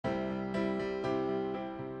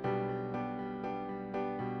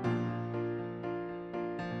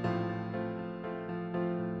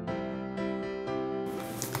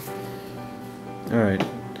Alright,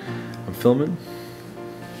 I'm filming.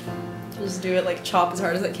 Just do it like chop as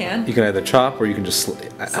hard as it can. You can either chop or you can just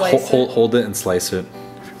hold it and slice it.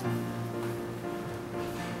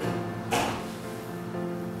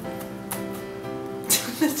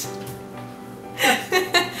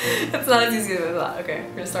 It's not as easy as I thought. Okay,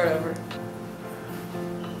 we're gonna start over.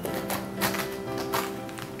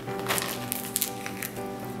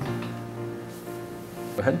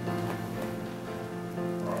 Go ahead.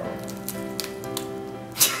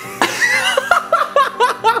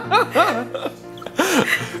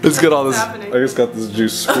 Let's get all this. Happening? I just got this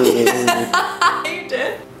juice squirted over me. You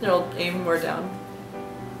did? It'll aim more down.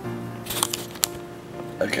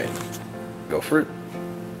 Okay, go for it.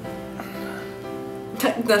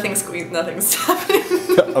 Nothing's happening.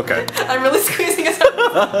 Okay. I'm really squeezing it.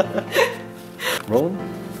 Rolling.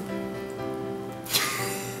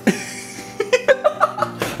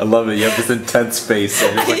 I love it. You have this intense face.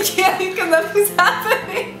 And I can't because nothing's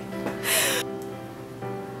happening.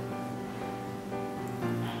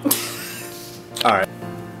 All right.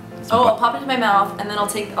 Oh, I'll pop it into my mouth and then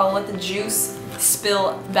I'll let the juice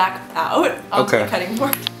spill back out onto the cutting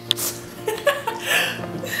board.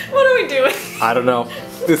 What are we doing? I don't know.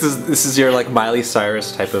 This is your like Miley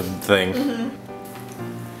Cyrus type of thing. Mm-hmm.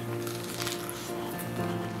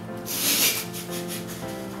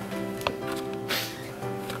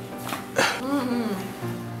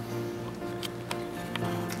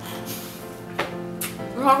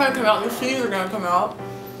 It's not gonna come out. The seeds are gonna come out.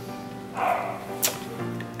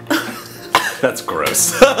 That's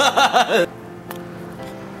gross.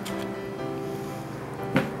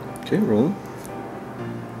 Okay, rolling.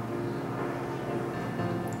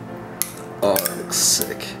 Oh, that looks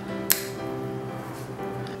sick.